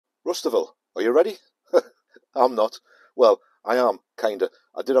Rustaville, are you ready? I'm not. Well, I am, kinda.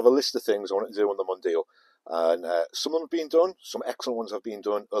 I did have a list of things I wanted to do on the Mondeo, and some of them have been done, some excellent ones have been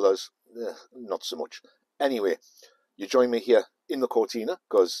done, others, not so much. Anyway, you join me here in the Cortina,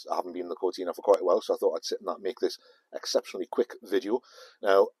 because I haven't been in the Cortina for quite a while, so I thought I'd sit and make this exceptionally quick video.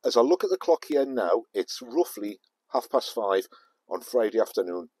 Now, as I look at the clock here now, it's roughly 5:30 on Friday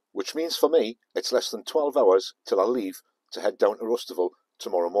afternoon, which means for me, it's less than 12 hours till I leave to head down to Rustaville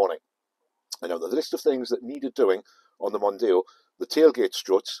tomorrow morning. I know the list of things that needed doing on the Mondeo, the tailgate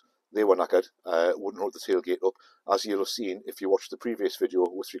struts, they were knackered, wouldn't hold the tailgate up. As you'll have seen if you watched the previous video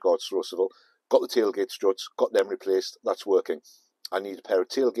with regards to Russellville, got the tailgate struts, got them replaced, that's working. I need a pair of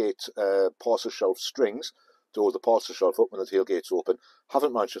tailgate parcel shelf strings to hold the parcel shelf up when the tailgate's open.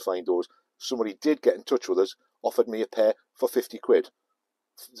 Haven't managed to find those. Somebody did get in touch with us, offered me a pair for 50 quid.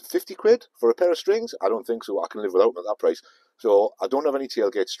 50 quid for a pair of strings? I don't think so. I can live without them at that price. So I don't have any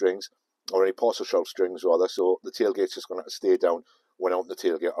tailgate strings, or any parcel shelf strings rather, so the tailgate's just going to have to stay down when out in the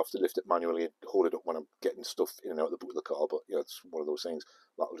tailgate. I have to lift it manually and hold it up when I'm getting stuff in and out of the boot of the car, but yeah, it's one of those things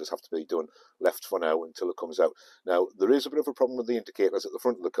that'll just have to be done, left for now until it comes out. Now, there is a bit of a problem with the indicators at the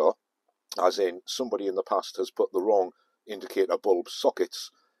front of the car, as in somebody in the past has put the wrong indicator bulb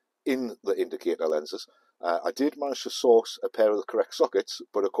sockets in the indicator lenses. I did manage to source a pair of the correct sockets,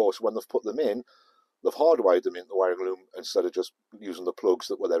 but of course when they've put them in, they've hardwired them into the wiring loom instead of just using the plugs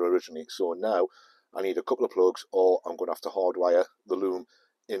that were there originally. So now I need a couple of plugs, or I'm going to have to hardwire the loom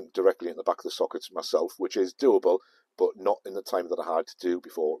in directly in the back of the sockets myself, which is doable, but not in the time that I had to do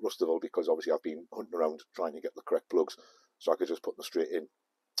before Rustaville, because obviously I've been hunting around trying to get the correct plugs, so I could just put them straight in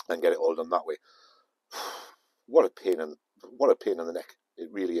and get it all done that way. What a pain in the neck. It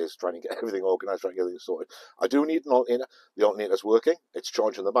really is, trying to get everything organised, trying to get everything sorted. I do need an alternator. The alternator's working. It's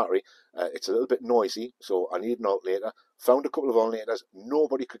charging the battery. It's a little bit noisy, so I need an alternator. Found a couple of alternators.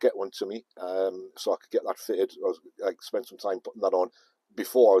 Nobody could get one to me, so I could get that fitted. I spent some time putting that on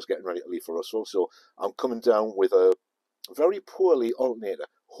before I was getting ready to leave for Russell. So I'm coming down with a very poorly alternator.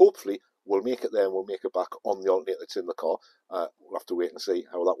 Hopefully, we'll make it there and we'll make it back on the alternator that's in the car. We'll have to wait and see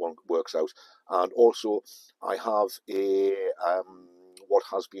how that one works out. And also, I have a what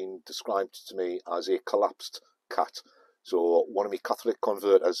has been described to me as a collapsed cat. So one of my catalytic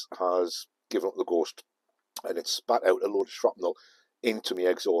converters has given up the ghost, and it's spat out a load of shrapnel into my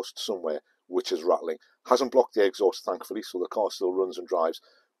exhaust somewhere, which is rattling. Hasn't blocked the exhaust, thankfully, so the car still runs and drives,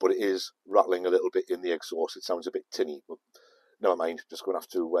 but it is rattling a little bit in the exhaust. It sounds a bit tinny, but never mind. Just going to have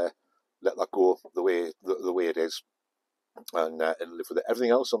to let that go the way it is, and live with it.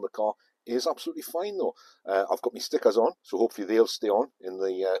 Everything else on the car is absolutely fine though. I've got my stickers on, so hopefully they'll stay on in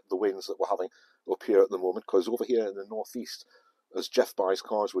the winds that we're having up here at the moment, because over here in the northeast, as Jeff Buys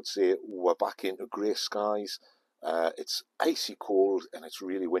Cars would say, we're back into grey skies. It's icy cold and it's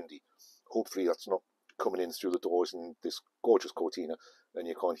really windy. Hopefully that's not coming in through the doors in this gorgeous Cortina and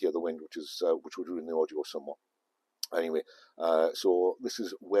you can't hear the wind, which would ruin the audio somewhat. Anyway, so this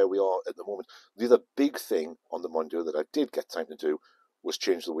is where we are at the moment. The other big thing on the Mondeo that I did get time to do was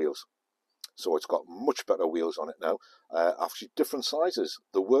change the wheels. So it's got much better wheels on it now, actually different sizes.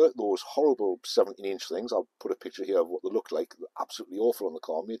 There were those horrible 17-inch things. I'll put a picture here of what they looked like. They're absolutely awful on the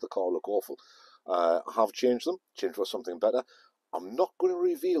car, made the car look awful. I have changed them, changed for something better. I'm not going to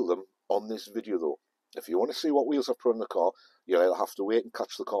reveal them on this video though. If you want to see what wheels I've put on the car, you'll either have to wait and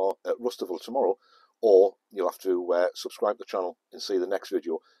catch the car at Rustaville tomorrow, or you'll have to subscribe to the channel and see the next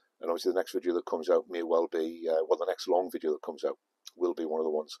video. And obviously the next video that comes out may well be, the next long video that comes out will be one of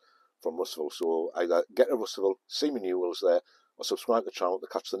the ones from Rustaville. So either get to Rustaville, see my new wheels there, or subscribe to the channel to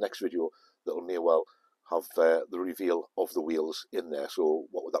catch the next video that may well have the reveal of the wheels in there. So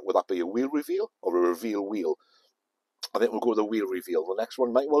what would that be, a wheel reveal or a reveal wheel? I think we'll go with the wheel reveal. The next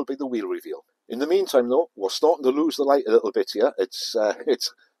one might well be the wheel reveal. In the meantime though, we're starting to lose the light a little bit here. It's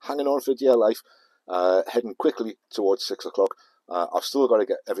hanging on for dear life, heading quickly towards 6 o'clock. I've still got to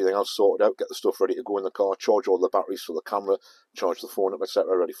get everything else sorted out, get the stuff ready to go in the car, charge all the batteries for the camera, charge the phone up,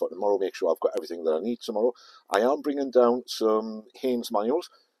 etc., ready for tomorrow, make sure I've got everything that I need tomorrow. I am bringing down some Haynes manuals.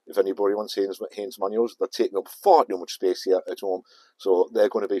 If anybody wants Haynes manuals, they're taking up far too much space here at home, so they're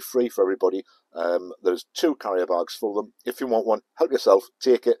going to be free for everybody. There's 2 carrier bags full of them. If you want one, help yourself,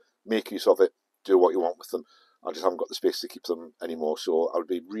 take it, make use of it, do what you want with them. I just haven't got the space to keep them anymore, so I would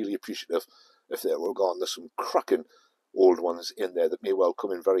be really appreciative if they were gone. There's some cracking old ones in there that may well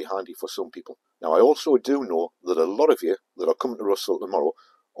come in very handy for some people. Now, I also do know that a lot of you that are coming to Russell tomorrow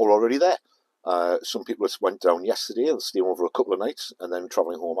are already there. Some people just went down yesterday and staying over a couple of nights and then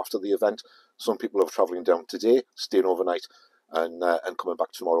travelling home after the event. Some people are travelling down today, staying overnight. and coming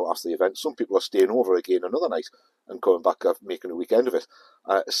back tomorrow after the event. Some people are staying over again another night and coming back making a weekend of it.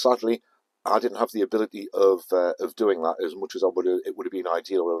 Sadly, I didn't have the ability of doing that as much as it would have been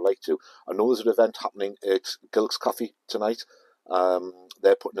ideal or I'd like to. I know there's an event happening at Gilks Cafe tonight.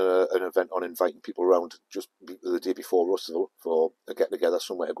 They're putting an event on, inviting people around just the day before Russell for a get together,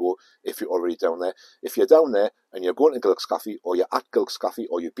 somewhere to go if you're already down there. If you're down there and you're going to Gilks Cafe, or you're at Gilks Cafe,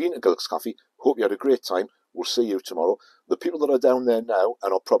 or you've been to Gilks Cafe, hope you had a great time. We'll see you tomorrow. The people that are down there now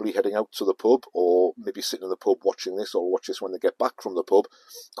and are probably heading out to the pub, or maybe sitting in the pub watching this, or watch this when they get back from the pub,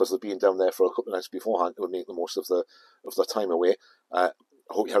 because they've been down there for a couple of nights beforehand to make the most of the time away. I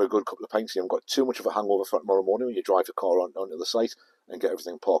hope you had a good couple of pints. You haven't got too much of a hangover for tomorrow morning when you drive your car onto the site and get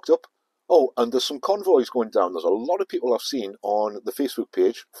everything parked up. Oh, and there's some convoys going down. There's a lot of people I've seen on the Facebook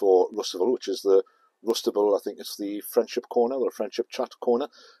page for Rustival, which is the Rustable, I think it's the Friendship Corner or Friendship Chat Corner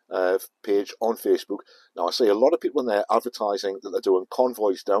page on Facebook. Now, I see a lot of people in there advertising that they're doing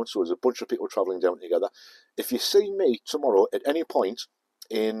convoys down, so there's a bunch of people travelling down together. If you see me tomorrow at any point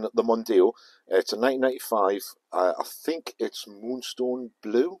in the Mondeo, it's a 1995, I think it's Moonstone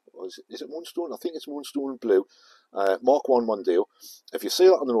Blue, or is it Moonstone? I think it's Moonstone Blue, Mark 1 Mondeo. If you see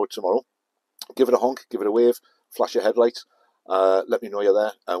that on the road tomorrow, give it a honk, give it a wave, flash your headlights, let me know you're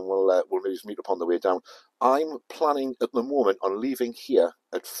there, and we'll maybe meet up on the way down. I'm planning at the moment on leaving here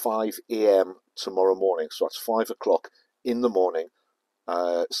at 5 a.m. tomorrow morning, so that's 5 o'clock in the morning,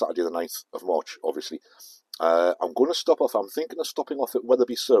 Saturday the 9th of March, obviously. I'm going to stop off. I'm thinking of stopping off at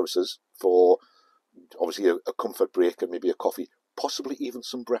Weatherby Services for obviously a comfort break and maybe a coffee, possibly even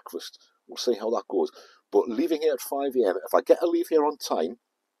some breakfast. We'll see how that goes. But leaving here at 5 a.m., if I get to leave here on time,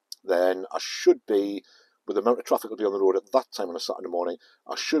 then I should be, with the amount of traffic will be on the road at that time on a Saturday morning,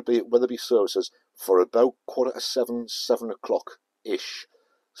 I should be at Weatherby Services for about 7:15, 7 o'clock-ish.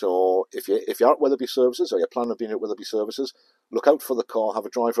 So if you're at Weatherby Services, or you're planning on being at Weatherby Services, look out for the car, have a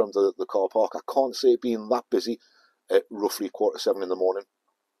drive around the car park. I can't see it being that busy at roughly 7:15 in the morning,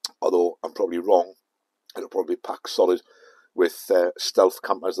 although I'm probably wrong. It'll probably be packed solid with stealth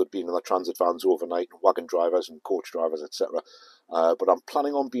campers that have been in the transit vans overnight, wagon drivers and coach drivers, etc. But I'm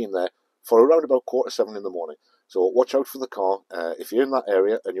planning on being there for around about 7:15 in the morning. So watch out for the car. If you're in that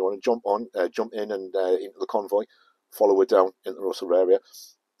area and you want to jump in and into the convoy, follow it down into the Russell area.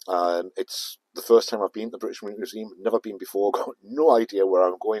 It's the first time I've been to the British Marine Museum, never been before, got no idea where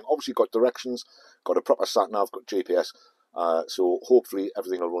I'm going. Obviously got directions, got a proper sat-nav, got GPS, so hopefully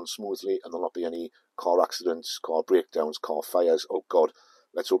everything will run smoothly and there'll not be any car accidents, car breakdowns, car fires. Oh God,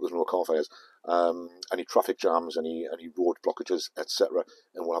 let's hope there's no car fires. Any traffic jams, any road blockages, etc.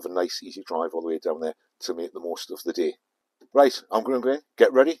 And we'll have a nice easy drive all the way down there to make the most of the day. Right, I'm going to go in,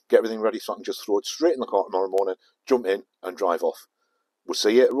 get ready, get everything ready so I can just throw it straight in the car tomorrow morning, jump in and drive off. We'll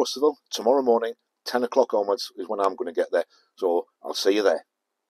see you at Russellville tomorrow morning, 10 o'clock onwards is when I'm going to get there. So I'll see you there.